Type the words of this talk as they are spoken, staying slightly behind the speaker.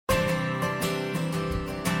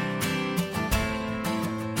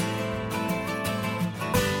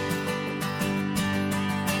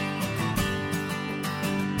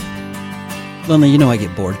Lynley, you know I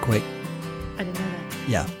get bored quick. I didn't know that.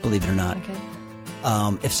 Yeah, believe it or not.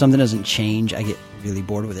 Okay. If something doesn't change, I get really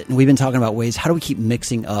bored with it. And we've been talking about ways, how do we keep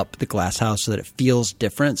mixing up the Glass House so that it feels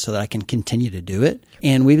different so that I can continue to do it?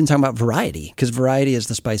 And we've been talking about variety, because variety is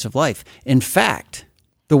the spice of life. In fact,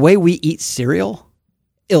 the way we eat cereal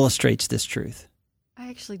illustrates this truth. I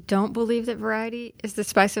actually don't believe that variety is the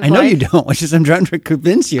spice of life. I know you don't, which is I'm trying to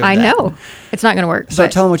convince you of I that. know. It's not going to work. So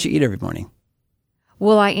tell them what you eat every morning.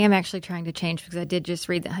 Well, I am actually trying to change because I did just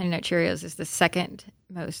read that Honey Nut Cheerios is the second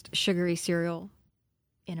most sugary cereal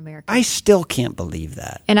in America. I still can't believe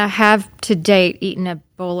that. And I have to date eaten a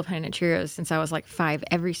bowl of Honey Nut Cheerios since I was like 5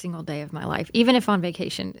 every single day of my life, even if on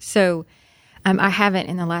vacation. So I haven't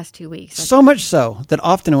in the last 2 weeks. So much so that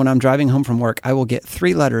often when I'm driving home from work, I will get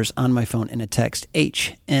 3 letters on my phone in a text,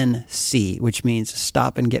 HNC, which means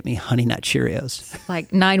stop and get me Honey Nut Cheerios.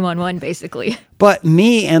 Like 911, basically. But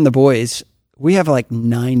me and the boys, we have like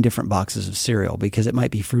 9 different boxes of cereal because it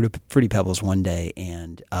might be Fruity Pebbles one day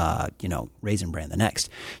and, Raisin Bran the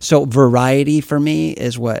next. So variety for me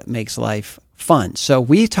is what makes life fun. So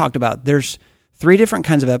we talked about there's 3 different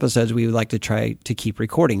kinds of episodes we would like to try to keep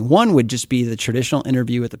recording. One would just be the traditional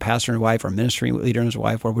interview with the pastor and wife or ministry leader and his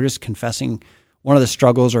wife, where we're just confessing one of the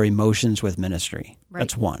struggles or emotions with ministry. Right.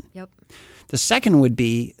 That's one. Yep. The second would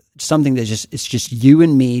be something that it's just you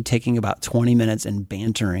and me taking about 20 minutes and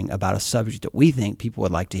bantering about a subject that we think people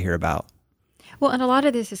would like to hear about. Well, and a lot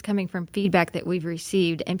of this is coming from feedback that we've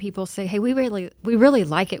received, and people say, hey, we really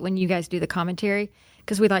like it when you guys do the commentary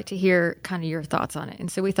because we'd like to hear kind of your thoughts on it.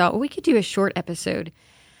 And so we thought, well, we could do a short episode.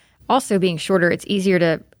 Also being shorter, it's easier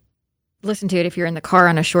to listen to it if you're in the car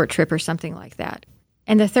on a short trip or something like that.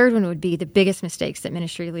 And the third one would be the biggest mistakes that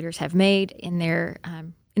ministry leaders have made in their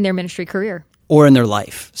ministry career. Or in their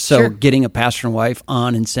life. So Sure. Getting a pastor and wife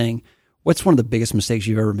on and saying, what's one of the biggest mistakes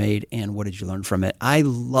you've ever made and what did you learn from it? I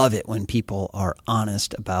love it when people are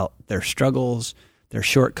honest about their struggles, their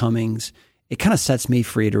shortcomings. It kind of sets me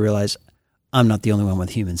free to realize I'm not the only one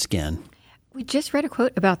with human skin. We just read a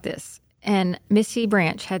quote about this, and Missy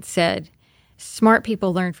Branch had said, smart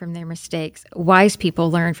people learn from their mistakes, wise people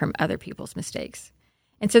learn from other people's mistakes.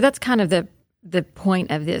 And so that's kind of the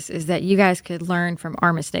point of this, is that you guys could learn from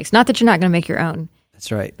our mistakes. Not that you're not going to make your own.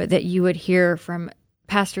 That's right. But that you would hear from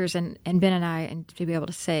pastors and Ben and I, and to be able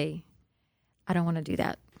to say, I don't want to do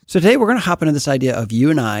that. So today we're going to hop into this idea of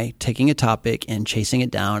you and I taking a topic and chasing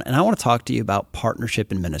it down. And I want to talk to you about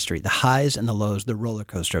partnership in ministry, the highs and the lows, the roller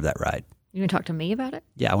coaster of that ride. You want to talk to me about it?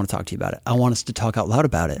 Yeah, I want to talk to you about it. I want us to talk out loud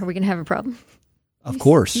about it. Are we going to have a problem? Of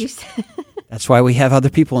course. You That's why we have other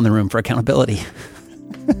people in the room for accountability.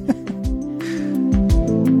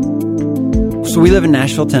 So we live in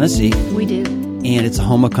Nashville, Tennessee. We do. And it's a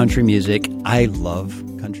home of country music. I love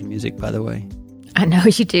country music, by the way. I know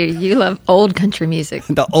you do. You love old country music.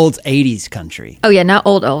 The old 80s country. Oh, yeah, not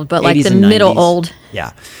old, but like 80s the and middle 90s. old.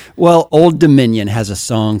 Yeah. Well, Old Dominion has a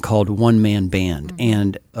song called One Man Band.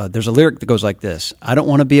 And there's a lyric that goes like this. I don't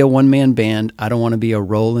want to be a one-man band. I don't want to be a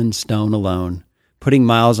rolling stone alone. Putting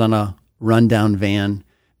miles on a rundown van.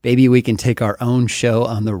 Baby, we can take our own show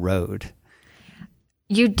on the road.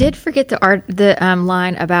 You did forget the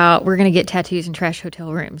line about we're going to get tattoos in trash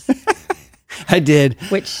hotel rooms. I did.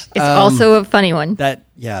 Which is also a funny one.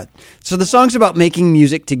 Yeah. So the song's about making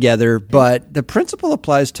music together, but the principle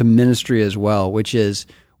applies to ministry as well, which is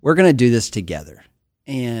we're going to do this together.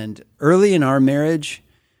 And early in our marriage,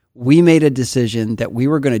 we made a decision that we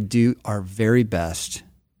were going to do our very best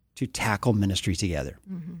to tackle ministry together.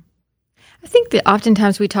 Mm-hmm. I think that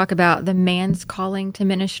oftentimes we talk about the man's calling to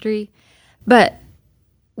ministry, but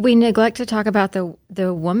we neglect to talk about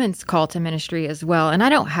the woman's call to ministry as well. And I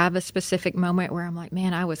don't have a specific moment where I'm like,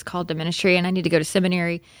 man, I was called to ministry and I need to go to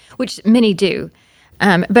seminary, which many do.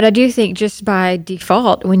 But I do think just by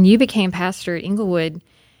default, when you became pastor at Inglewood,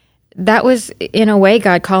 that was, in a way,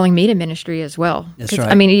 God calling me to ministry as well. That's right.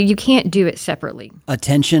 I mean, you can't do it separately.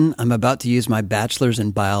 Attention, I'm about to use my bachelor's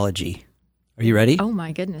in biology. Are you ready? Oh,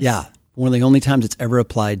 my goodness. Yeah. One of the only times it's ever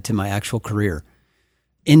applied to my actual career.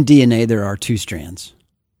 In DNA, there are 2 strands.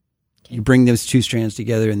 You bring those 2 strands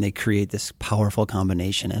together and they create this powerful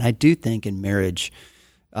combination. And I do think in marriage,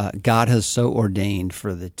 God has so ordained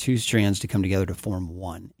for the 2 strands to come together to form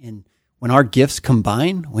one. And when our gifts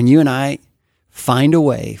combine, when you and I find a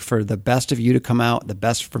way for the best of you to come out, the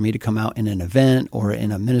best for me to come out in an event or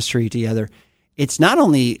in a ministry together, it's not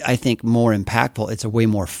only, I think, more impactful, it's a way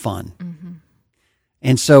more fun. Mm-hmm.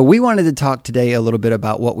 And so we wanted to talk today a little bit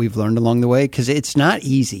about what we've learned along the way, because it's not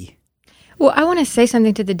easy. Well, I want to say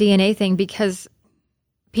something to the DNA thing, because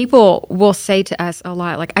people will say to us a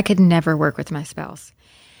lot, like, I could never work with my spouse.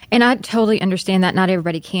 And I totally understand that not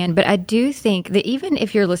everybody can, but I do think that even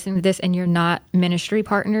if you're listening to this and you're not ministry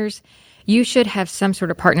partners, you should have some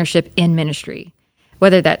sort of partnership in ministry,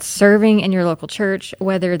 whether that's serving in your local church,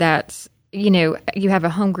 whether that's, you have a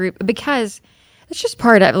home group, because it's just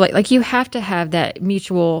part of like you have to have that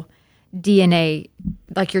mutual DNA,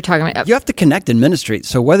 like you're talking about. You have to connect in ministry.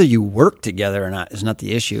 So whether you work together or not is not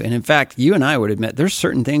the issue. And in fact, you and I would admit there's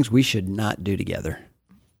certain things we should not do together.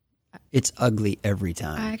 It's ugly every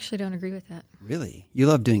time. I actually don't agree with that. Really? You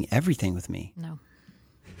love doing everything with me. No.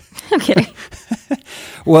 I'm kidding.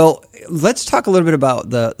 Well, let's talk a little bit about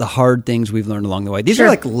the hard things we've learned along the way. These are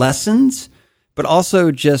like lessons, but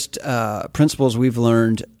also just principles we've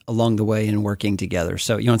learned along the way in working together.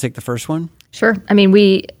 So you want to take the first one? Sure. I mean,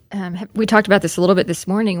 we talked about this a little bit this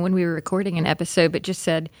morning when we were recording an episode, but just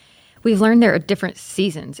said we've learned there are different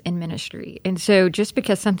seasons in ministry. And so just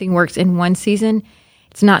because something works in one season,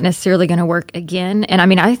 it's not necessarily going to work again. And I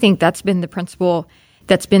mean, I think that's been the principle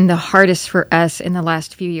that's been the hardest for us in the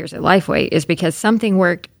last few years at Lifeway, is because something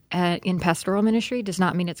worked in pastoral ministry does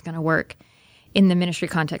not mean it's going to work in the ministry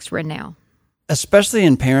context we're in now. Especially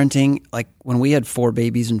in parenting, like when we had 4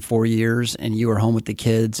 babies in 4 years and you were home with the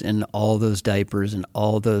kids and all those diapers and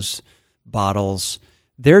all those bottles,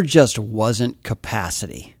 there just wasn't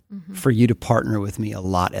capacity for you to partner with me a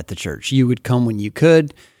lot at the church. You would come when you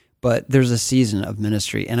could, but there's a season of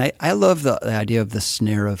ministry. And I love the idea of the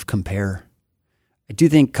snare of compare. I do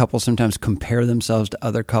think couples sometimes compare themselves to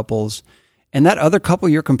other couples, and that other couple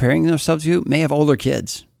you're comparing themselves to may have older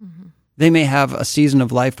kids. They may have a season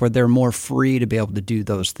of life where they're more free to be able to do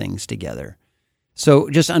those things together. So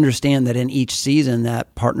just understand that in each season,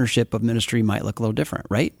 that partnership of ministry might look a little different,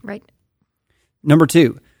 right? Right. Number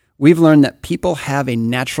 2, we've learned that people have a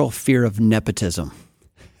natural fear of nepotism.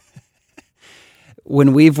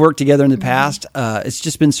 When we've worked together in the past, it's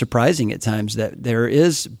just been surprising at times that there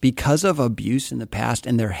is, because of abuse in the past,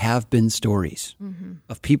 and there have been stories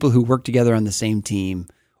of people who work together on the same team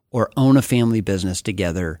or own a family business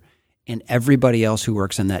together, and everybody else who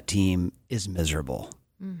works on that team is miserable.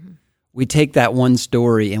 We take that one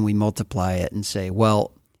story and we multiply it and say,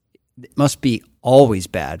 well, it must be always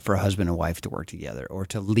bad for a husband and wife to work together or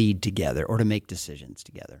to lead together or to make decisions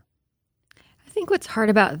together. I think what's hard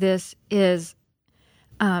about this is,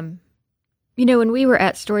 when we were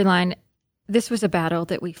at Storyline, this was a battle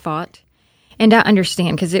that we fought. And I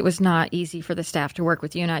understand, because it was not easy for the staff to work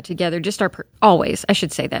with you and I together. Just always, I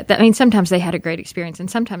should say that. I mean, sometimes they had a great experience,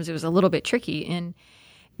 and sometimes it was a little bit tricky in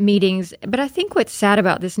meetings. But I think what's sad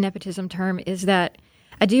about this nepotism term is that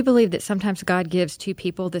I do believe that sometimes God gives 2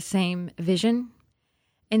 people the same vision.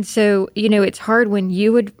 And so, it's hard when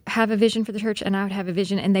you would have a vision for the church and I would have a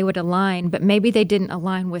vision and they would align, but maybe they didn't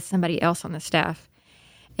align with somebody else on the staff.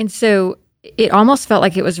 And so it almost felt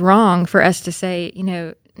like it was wrong for us to say,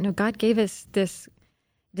 no, God gave us this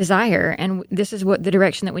desire, and this is what the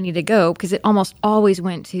direction that we need to go, because it almost always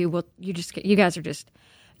went to, well, you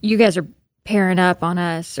guys are pairing up on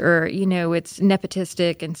us, or it's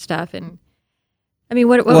nepotistic and stuff. And I mean,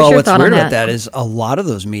 what was your thought on that? Well, what's weird about that is a lot of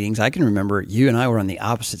those meetings, I can remember you and I were on the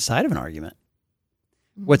opposite side of an argument.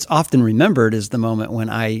 What's often remembered is the moment when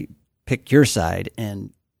I picked your side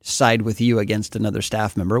and side with you against another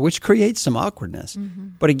staff member, which creates some awkwardness.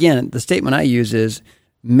 But again, the statement I use is,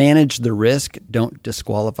 manage the risk, don't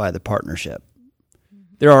disqualify the partnership.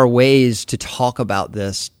 There are ways to talk about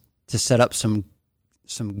this, to set up some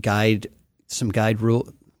guide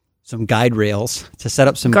rails, to set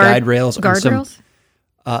up some guide rails. Guardrails?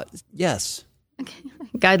 Yes. Okay.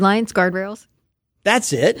 Guidelines, guardrails.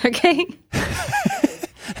 That's it. Okay.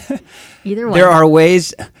 Either one.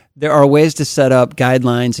 There are ways to set up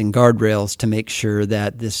guidelines and guardrails to make sure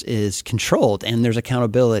that this is controlled, and there's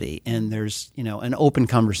accountability, and there's an open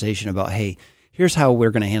conversation about, hey, here's how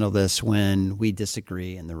we're going to handle this when we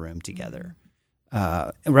disagree in the room together,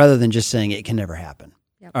 rather than just saying it can never happen.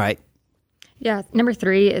 Yep. All right. Yeah. Number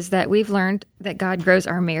 3 is that we've learned that God grows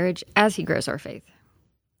our marriage as He grows our faith.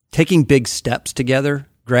 Taking big steps together,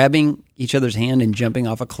 grabbing each other's hand and jumping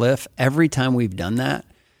off a cliff. Every time we've done that,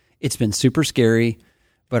 it's been super scary,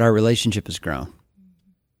 but our relationship has grown.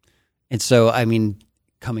 And so, I mean,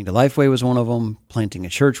 coming to Lifeway was one of them. Planting a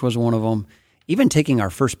church was one of them. Even taking our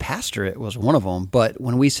first pastorate was one of them. But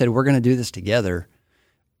when we said we're going to do this together,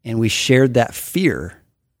 and we shared that fear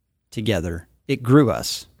together, it grew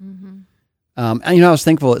us. And I was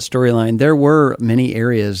thankful at Storyline. There were many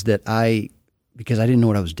areas that because I didn't know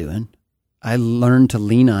what I was doing, I learned to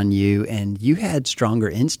lean on you, and you had stronger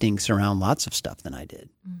instincts around lots of stuff than I did.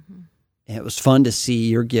 And it was fun to see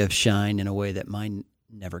your gift shine in a way that mine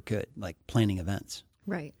never could, like planning events.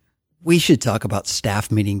 Right. We should talk about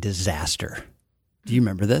staff meeting disaster. Do you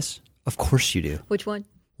remember this? Of course you do. Which one?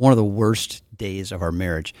 One of the worst days of our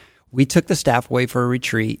marriage. We took the staff away for a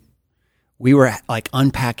retreat. We were like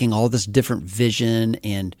unpacking all this different vision,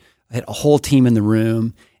 and I had a whole team in the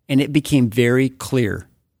room, and it became very clear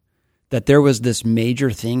that there was this major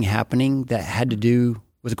thing happening that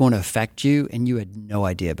was going to affect you, and you had no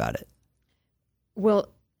idea about it. Well,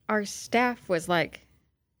 our staff was like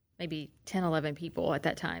maybe 10, 11 people at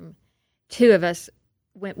that time. 2 of us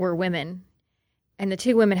were women, and the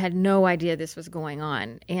 2 women had no idea this was going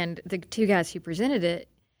on. And the 2 guys who presented it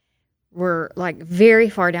were like very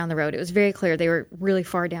far down the road. It was very clear they were really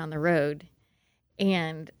far down the road.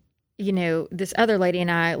 And, this other lady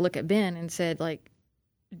and I look at Ben and said, like,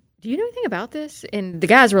 do you know anything about this? And the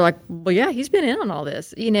guys were like, well, yeah, he's been in on all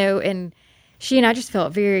this, and she and I just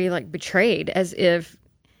felt very like betrayed, as if,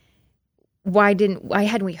 why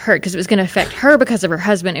hadn't we heard? Because it was going to affect her because of her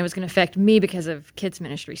husband. It was going to affect me because of kids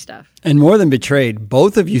ministry stuff. And more than betrayed,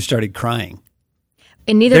 both of you started crying.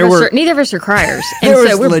 And neither of us are criers. And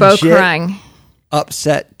so we're both crying.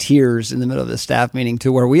 Upset tears in the middle of the staff meeting,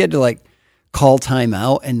 to where we had to like call time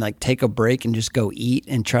out and like take a break and just go eat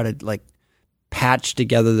and try to like patch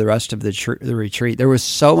together the rest of the retreat. There was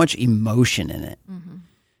so much emotion in it,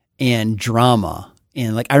 and drama.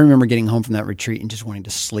 And like, I remember getting home from that retreat and just wanting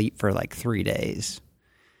to sleep for like 3 days.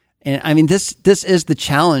 And I mean, this is the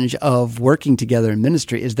challenge of working together in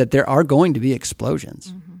ministry, is that there are going to be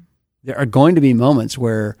explosions. There are going to be moments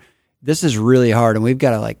where this is really hard and we've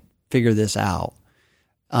got to like figure this out.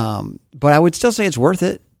 But I would still say it's worth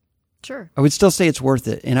it. Sure. I would still say it's worth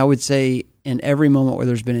it. And I would say in every moment where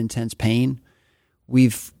there's been intense pain,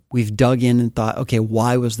 we've dug in and thought, okay,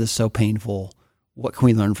 why was this so painful? What can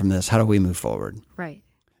we learn from this? How do we move forward? Right.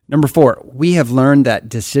 Number 4, we have learned that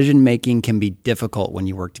decision-making can be difficult when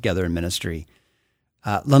you work together in ministry.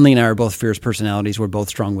 Lynley and I are both fierce personalities. We're both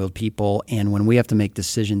strong-willed people. And when we have to make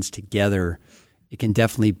decisions together, it can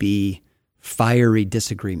definitely be fiery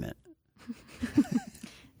disagreement.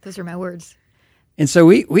 Those are my words. And so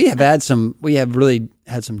we have really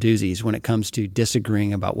had some doozies when it comes to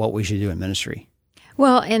disagreeing about what we should do in ministry.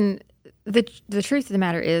 Well, and the truth of the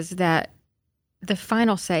matter is that the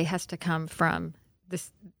final say has to come from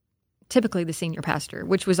typically the senior pastor,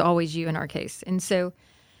 which was always you in our case. And so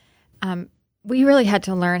we really had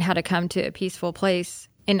to learn how to come to a peaceful place.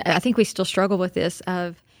 And I think we still struggle with this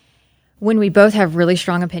of when we both have really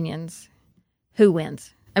strong opinions, who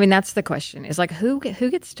wins? I mean, that's the question. Is like, who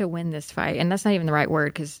gets to win this fight? And that's not even the right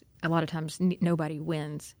word, because a lot of times nobody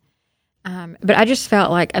wins. But I just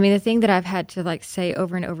felt like, the thing that I've had to like say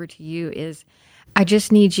over and over to you is, I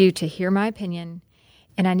just need you to hear my opinion,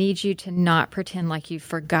 and I need you to not pretend like you've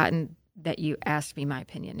forgotten that you asked me my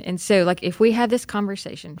opinion. And so, like, if we have this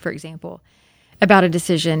conversation, for example, about a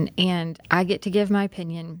decision, and I get to give my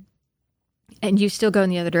opinion, and you still go in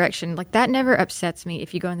the other direction, like, that never upsets me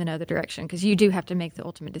if you go in the other direction, because you do have to make the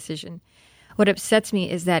ultimate decision. What upsets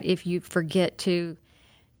me is that if you forget to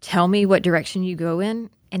tell me what direction you go in,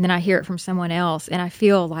 and then I hear it from someone else, and I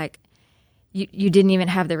feel like you didn't even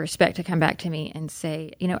have the respect to come back to me and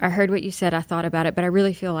say, I heard what you said, I thought about it, but I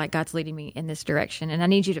really feel like God's leading me in this direction, and I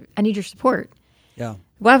need your support. Yeah.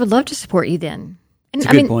 Well, I would love to support you then. And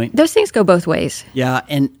that's a good point. Those things go both ways. Yeah,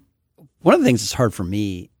 and one of the things that's hard for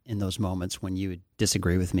me in those moments when you would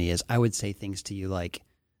disagree with me is I would say things to you like,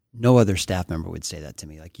 no other staff member would say that to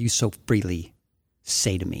me. Like, you so freely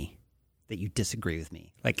say to me that you disagree with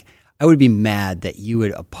me. Like, I would be mad that you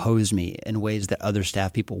would oppose me in ways that other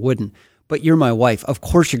staff people wouldn't. But you're my wife. Of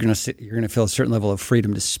course, you're going to feel a certain level of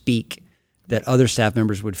freedom to speak that other staff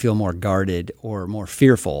members would feel more guarded or more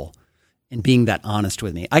fearful in being that honest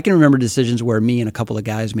with me. I can remember decisions where me and a couple of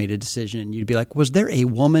guys made a decision, and you'd be like, was there a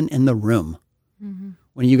woman in the room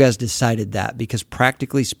when you guys decided that? Because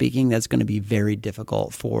practically speaking, that's going to be very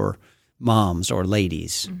difficult for moms or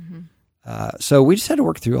ladies. So we just had to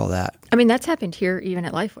work through all that. That's happened here even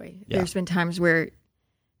at Lifeway. Yeah. There's been times where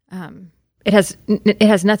it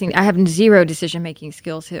has nothing. I have zero decision-making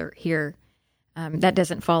skills here. That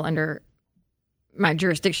doesn't fall under my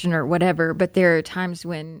jurisdiction or whatever, but there are times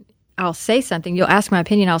when I'll say something, you'll ask my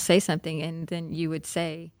opinion, I'll say something, and then you would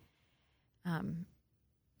say,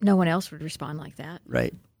 no one else would respond like that.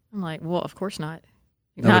 Right. I'm like, well, of course not.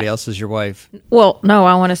 Nobody else is your wife. Well, no,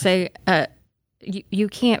 I want to say, you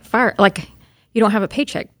can't fire, like, you don't have a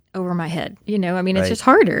paycheck over my head. Right. It's just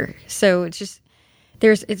harder. So it's just,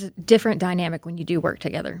 it's a different dynamic when you do work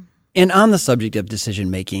together. And on the subject of decision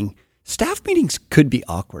making, staff meetings could be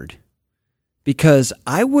awkward because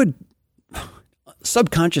I would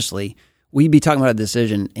subconsciously, we'd be talking about a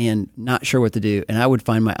decision and not sure what to do. And I would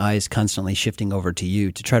find my eyes constantly shifting over to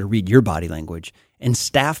you to try to read your body language. And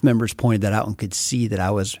staff members pointed that out and could see that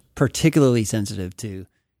I was particularly sensitive to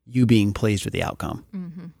you being pleased with the outcome.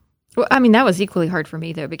 Mm-hmm. Well, I mean, that was equally hard for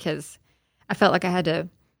me, though, because I felt like I had to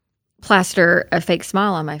plaster a fake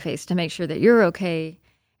smile on my face to make sure that you're okay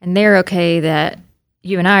and they're okay, that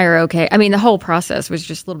you and I are okay. I mean, the whole process was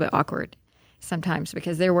just a little bit awkward sometimes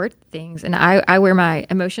because there were things, and I wear my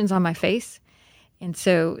emotions on my face. And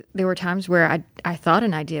so there were times where I thought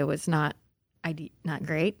an idea was not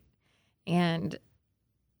great.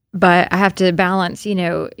 But I have to balance,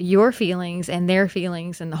 your feelings and their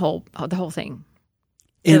feelings and the whole thing.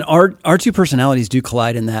 And our two personalities do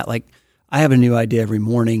collide in that. Like, I have a new idea every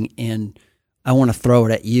morning and I want to throw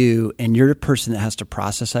it at you, and you're the person that has to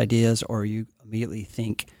process ideas, or you immediately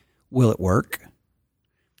think, will it work?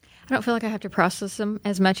 I don't feel like I have to process them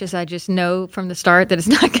as much as I just know from the start that it's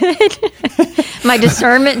not good. My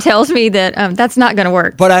discernment tells me that that's not going to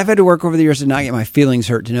work. But I've had to work over the years to not get my feelings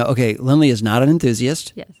hurt, to know, okay, Lynley is not an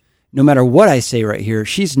enthusiast. Yes. No matter what I say right here,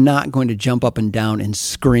 she's not going to jump up and down and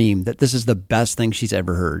scream that this is the best thing she's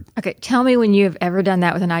ever heard. Okay, tell me when you have ever done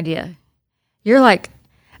that with an idea. You're like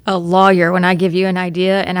a lawyer when I give you an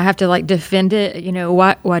idea and I have to defend it.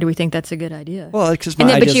 Why do we think that's a good idea? Well, because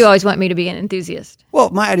but you always want me to be an enthusiast. Well,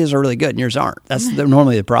 my ideas are really good and yours aren't. That's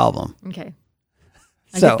normally the problem. Okay.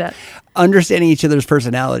 I so, get that. Understanding each other's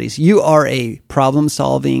personalities. You are a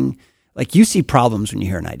problem-solving, you see problems when you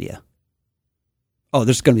hear an idea. Oh,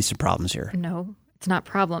 there's going to be some problems here. No, it's not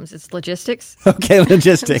problems. It's logistics. Okay,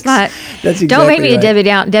 logistics. It's not. That's exactly Don't make me right.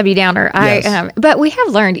 a Debbie Downer. Yes. But we have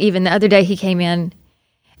learned, even the other day he came in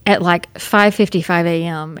at 5:55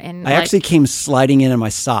 a.m. and I actually came sliding in my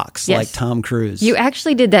socks Yes. like Tom Cruise. You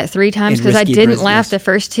actually did that 3 times In because I Risky didn't Business. laugh the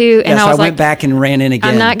first 2, and Yes, I was went back and ran in again.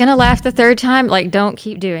 I'm not going to laugh the 3rd time. Don't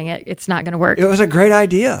keep doing it. It's not going to work. It was a great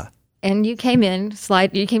idea. And you came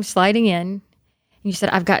sliding in, and you said,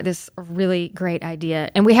 I've got this really great idea.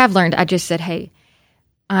 And we have learned, I just said, hey,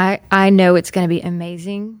 I know it's going to be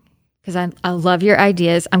amazing because I love your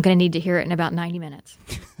ideas. I'm going to need to hear it in about 90 minutes.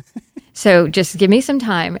 So just give me some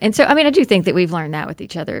time. And so, I do think that we've learned that with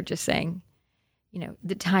each other, just saying,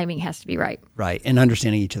 the timing has to be right. Right, and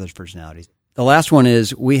understanding each other's personalities. The last one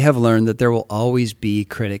is, we have learned that there will always be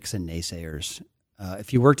critics and naysayers.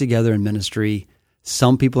 If you work together in ministry,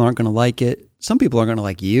 some people aren't going to like it. Some people aren't going to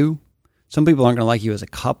like you. Some people aren't going to like you as a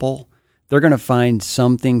couple. They're going to find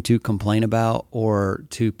something to complain about or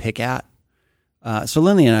to pick at. So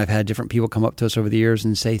Lynley and I have had different people come up to us over the years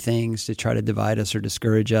and say things to try to divide us or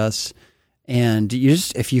discourage us. And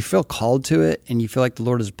if you feel called to it and you feel like the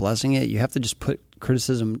Lord is blessing it, you have to just put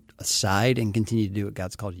criticism aside and continue to do what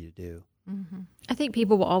God's called you to do. Mm-hmm. I think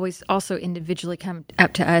people will always also individually come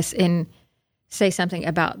up to us and say something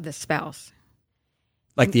about the spouse.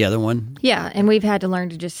 Like the other one? Yeah, and we've had to learn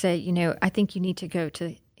to just say, I think you need to go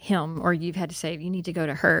to him, or you've had to say, you need to go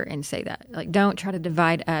to her and say that. Don't try to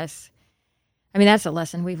divide us. That's a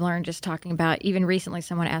lesson we've learned just talking about. Even recently,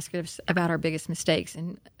 someone asked us about our biggest mistakes.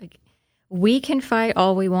 And we can fight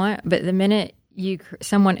all we want, but the minute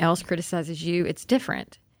someone else criticizes you, it's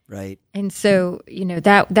different. Right. And so,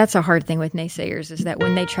 that's a hard thing with naysayers, is that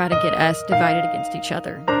when they try to get us divided against each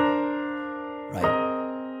other. Right.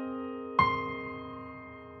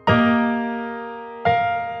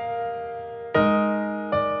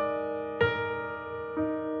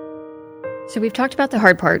 So we've talked about the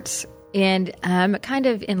hard parts, and kind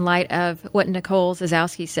of in light of what Nicole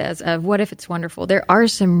Zazowski says of what if it's wonderful, there are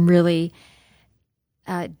some really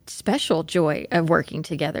special joy of working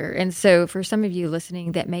together. And so for some of you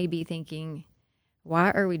listening that may be thinking,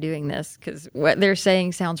 why are we doing this? Because what they're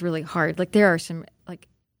saying sounds really hard. There are some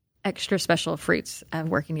extra special fruits of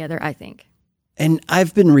working together, I think. And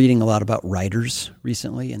I've been reading a lot about writers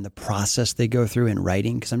recently and the process they go through in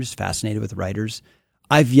writing, because I'm just fascinated with writers.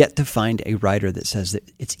 I've yet to find a writer that says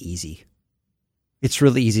that it's easy. It's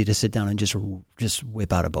really easy to sit down and just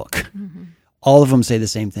whip out a book. Mm-hmm. All of them say the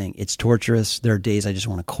same thing. It's torturous. There are days I just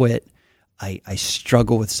want to quit. I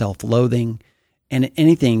struggle with self-loathing. And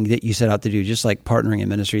anything that you set out to do, just like partnering in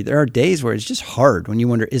ministry, there are days where it's just hard when you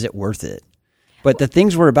wonder, is it worth it? But the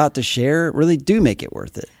things we're about to share really do make it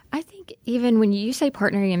worth it. I think even when you say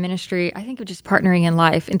partnering in ministry, I think of just partnering in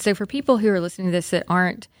life. And so for people who are listening to this that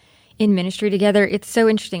aren't in ministry together, it's so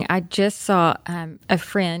interesting. I just saw a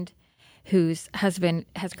friend whose husband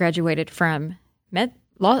has graduated from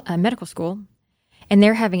medical school, and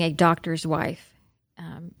they're having a doctor's wife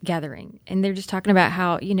gathering. And they're just talking about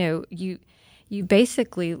how, you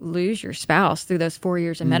basically lose your spouse through those 4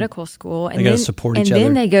 years of medical school. And they got to support each other. And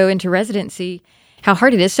then they go into residency, how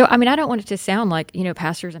hard it is. So, I don't want it to sound like,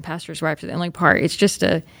 pastors and pastors' wives are the only part. It's just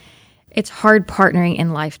it's hard partnering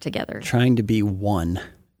in life together. Trying to be one.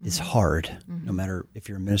 is hard, no matter if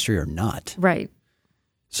you're in ministry or not. Right.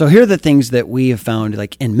 So here are the things that we have found,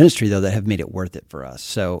 like in ministry, though, that have made it worth it for us.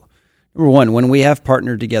 So, number one, when we have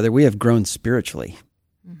partnered together, we have grown spiritually.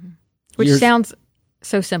 Which sounds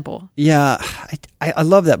so simple. Yeah. I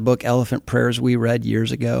love that book, Elephant Prayers, we read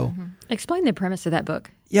years ago. Explain the premise of that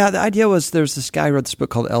book. Yeah, the idea was there's this guy who wrote this book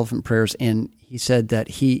called Elephant Prayers, and he said that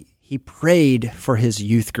he prayed for his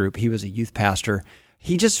youth group. He was a youth pastor.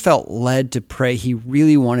 He just felt led to pray. He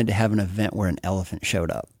really wanted to have an event where an elephant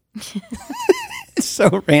showed up. It's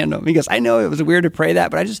so random. He goes, I know it was weird to pray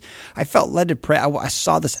that, but I felt led to pray. I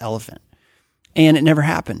saw this elephant, and it never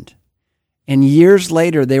happened. And years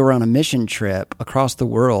later, they were on a mission trip across the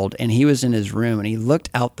world, and he was in his room, and he looked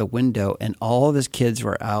out the window, and all of his kids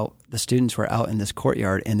were out, the students were out in this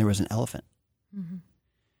courtyard, and there was an elephant.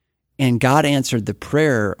 And God answered the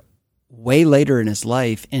prayer way later in his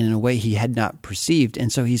life in a way he had not perceived.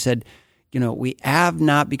 And so he said, we have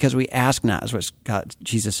not because we ask not, is what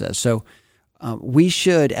Jesus says. So we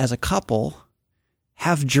should, as a couple,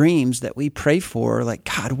 have dreams that we pray for, like,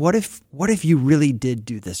 God, what if you really did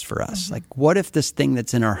do this for us? Like, what if this thing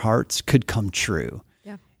that's in our hearts could come true?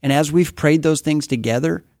 Yeah. And as we've prayed those things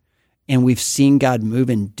together and we've seen God move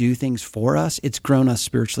and do things for us, it's grown us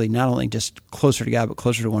spiritually, not only just closer to God, but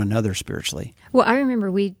closer to one another spiritually. Well, I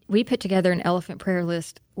remember we put together an elephant prayer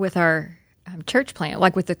list with our church plant,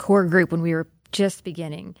 like with the core group when we were just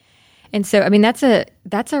beginning. And so, I mean, that's a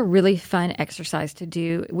really fun exercise to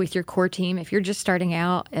do with your core team. If you're just starting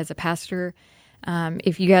out as a pastor,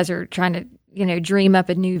 if you guys are trying to, dream up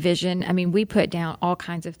a new vision, I mean, we put down all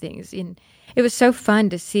kinds of things. And it was so fun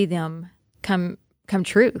to see them come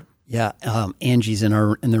true. Yeah. Angie's in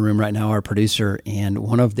the room right now, our producer. And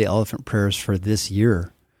one of the elephant prayers for this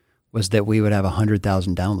year was that we would have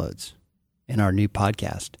 100,000 downloads in our new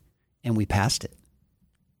podcast. And we passed it.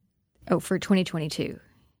 Oh, for 2022.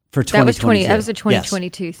 For 2022. That was a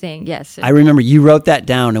 2022 thing, yes. I remember you wrote that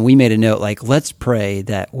down, and we made a note, like, let's pray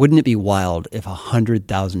that, wouldn't it be wild if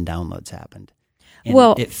 100,000 downloads happened?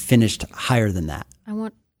 And it finished higher than that.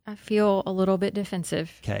 I feel a little bit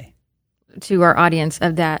defensive to our audience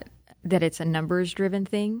of that it's a numbers-driven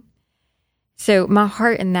thing. So my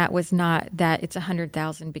heart in that was not that it's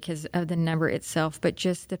 100,000 because of the number itself, but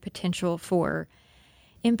just the potential for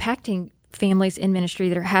impacting families in ministry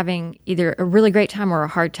that are having either a really great time or a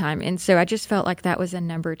hard time. And so I just felt like that was a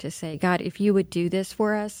number to say, God, if you would do this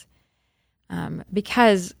for us,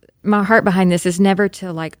 because my heart behind this is never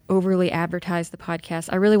to like overly advertise the podcast.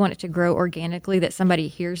 I really want it to grow organically, that somebody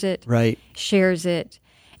hears it, shares it.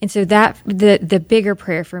 And so that the bigger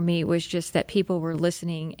prayer for me was just that people were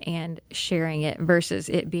listening and sharing it versus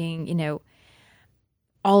it being,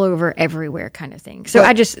 all over everywhere kind of thing. So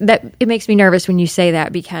it makes me nervous when you say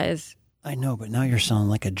that, because I know, but now you're sounding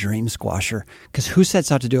like a dream squasher. Because who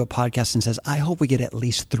sets out to do a podcast and says, I hope we get at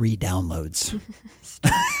least 3 downloads?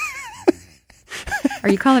 Are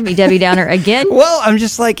you calling me Debbie Downer again? Well, I'm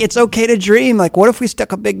just like, it's okay to dream. Like, what if we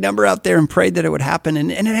stuck a big number out there and prayed that it would happen?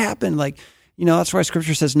 And it happened. Like, that's why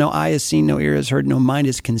Scripture says, no eye has seen, no ear has heard, no mind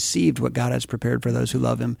has conceived what God has prepared for those who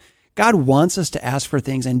love him. God wants us to ask for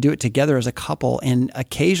things and do it together as a couple. And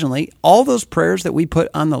occasionally, all those prayers that we put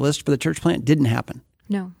on the list for the church plant didn't happen.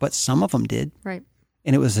 No. But some of them did. Right.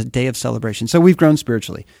 And it was a day of celebration. So we've grown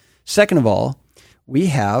spiritually. Second of all,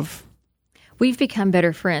 we've become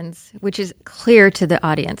better friends, which is clear to the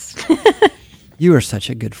audience. You are such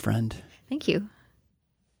a good friend. Thank you.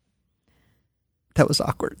 That was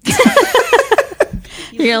awkward.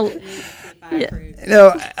 Have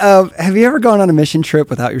you ever gone on a mission trip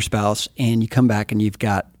without your spouse and you come back and you've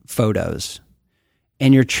got photos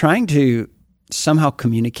and you're trying to somehow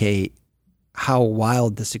communicate how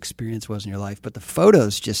wild this experience was in your life, but the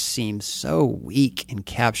photos just seem so weak in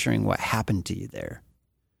capturing what happened to you there?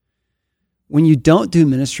 When you don't do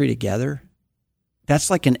ministry together, that's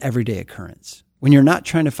like an everyday occurrence. When you're not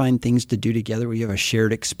trying to find things to do together where you have a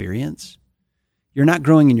shared experience, you're not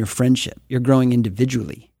growing in your friendship. You're growing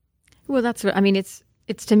individually. Well, that's what I mean. It's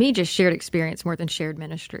to me just shared experience more than shared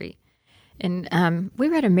ministry. And we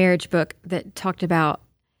read a marriage book that talked about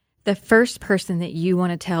the first person that you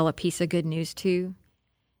want to tell a piece of good news to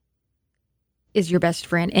is your best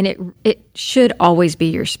friend, and it should always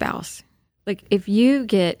be your spouse. Like if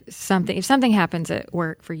something happens at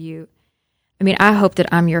work for you, I mean, I hope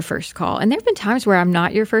that I'm your first call. And there have been times where I'm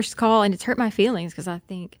not your first call, and it's hurt my feelings because I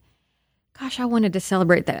think, gosh, I wanted to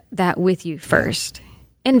celebrate that with you first.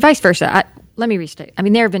 And vice versa. Let me restate. I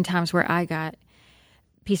mean, there have been times where I got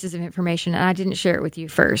pieces of information and I didn't share it with you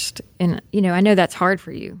first. And, I know that's hard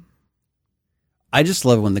for you. I just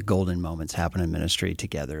love when the golden moments happen in ministry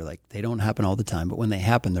together. Like, they don't happen all the time, but when they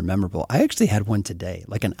happen, they're memorable. I actually had one today,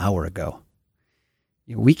 like an hour ago.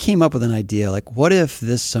 We came up with an idea, like, what if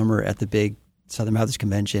this summer at the big Southern Baptist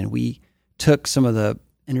Convention, we took some of the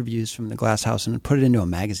interviews from the Glass House and put it into a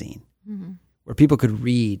magazine where people could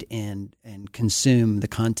read and consume the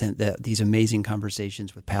content that these amazing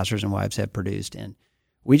conversations with pastors and wives have produced. And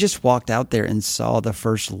we just walked out there and saw the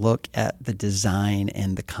first look at the design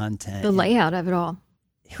and the content. The layout of it all.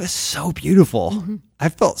 It was so beautiful. I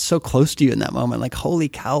felt so close to you in that moment. Like, holy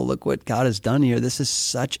cow, look what God has done here. This is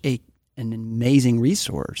such an amazing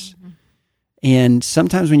resource. And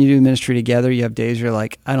sometimes when you do ministry together, you have days where you're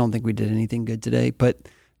like, I don't think we did anything good today. But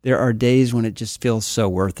there are days when it just feels so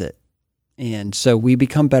worth it. And so we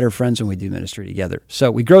become better friends when we do ministry together.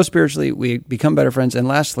 So we grow spiritually, we become better friends. And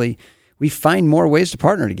lastly, we find more ways to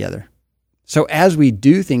partner together. So as we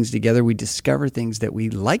do things together, we discover things that we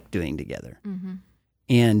like doing together.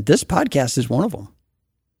 And this podcast is one of them.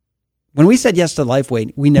 When we said yes to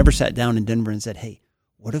Lifeway, we never sat down in Denver and said, hey,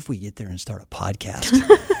 what if we get there and start a podcast?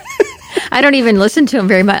 I don't even listen to them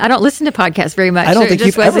very much. I don't listen to podcasts very much. I don't think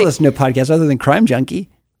you've ever listened to a podcast other than Crime Junkie.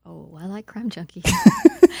 Oh, I like Crime Junkie.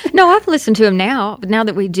 No, I've listened to them now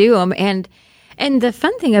that we do them. And the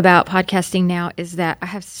fun thing about podcasting now is that I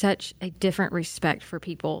have such a different respect for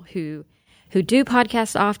people who do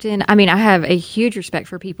podcasts often. I mean, I have a huge respect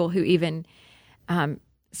for people who even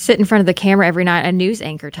sit in front of the camera every night, a news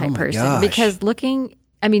anchor type person. Gosh. Because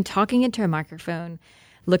talking into a microphone,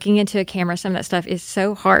 looking into a camera, some of that stuff is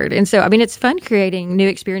so hard. And so, it's fun creating new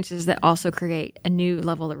experiences that also create a new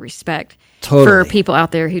level of respect for people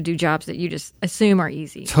out there who do jobs that you just assume are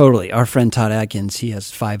easy. Totally. Our friend Todd Atkins, he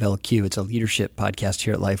has 5LQ. It's a leadership podcast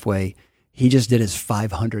here at Lifeway. He just did his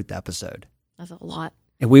 500th episode. That's a lot.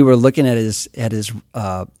 And we were looking at his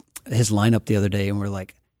lineup the other day, and we're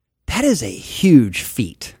like, that is a huge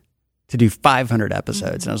feat to do 500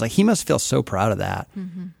 episodes. And I was like, he must feel so proud of that.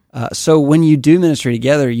 So when you do ministry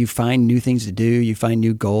together, you find new things to do, you find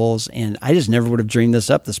new goals. And I just never would have dreamed this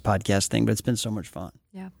podcast thing, but it's been so much fun.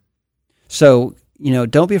 Yeah. So,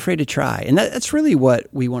 don't be afraid to try. And that's really what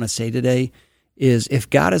we want to say today is if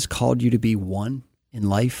God has called you to be one in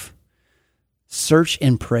life, search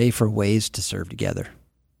and pray for ways to serve together.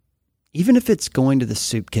 Even if it's going to the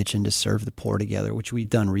soup kitchen to serve the poor together, which we've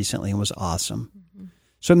done recently and was awesome.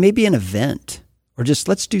 So maybe an event, or just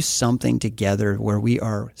let's do something together where we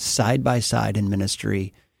are side by side in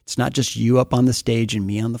ministry. It's not just you up on the stage and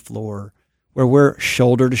me on the floor, where we're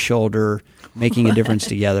shoulder to shoulder making a difference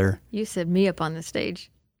together. You said me up on the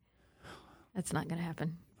stage. That's not going to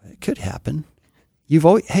happen. It could happen. You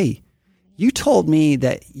told me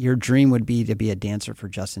that your dream would be to be a dancer for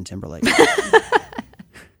Justin Timberlake.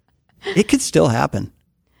 It could still happen.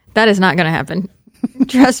 That is not going to happen.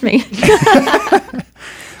 Trust me.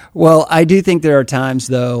 Well, I do think there are times,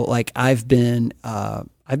 though, like I've been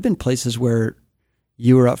places where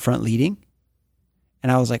you were up front leading,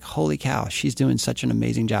 and I was like, holy cow, she's doing such an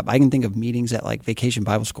amazing job. I can think of meetings at like Vacation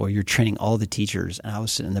Bible School. You're training all the teachers, and I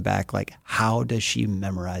was sitting in the back like, how does she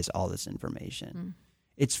memorize all this information?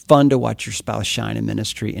 It's fun to watch your spouse shine in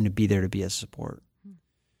ministry and to be there to be a support.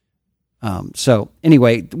 So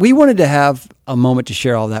anyway, we wanted to have a moment to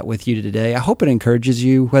share all that with you today. I hope it encourages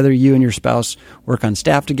you, whether you and your spouse work on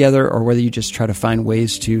staff together or whether you just try to find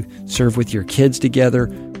ways to serve with your kids together.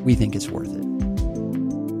 We think it's worth it.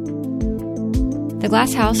 The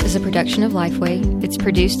Glass House is a production of Lifeway. It's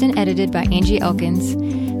produced and edited by Angie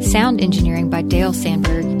Elkins, sound engineering by Dale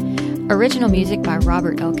Sandberg, original music by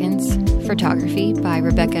Robert Elkins, photography by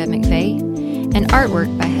Rebecca McVeigh, and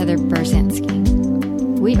artwork by Heather Brzezinski.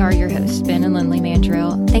 We are your hosts, Ben and Lynley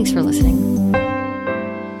Mandrell. Thanks for listening.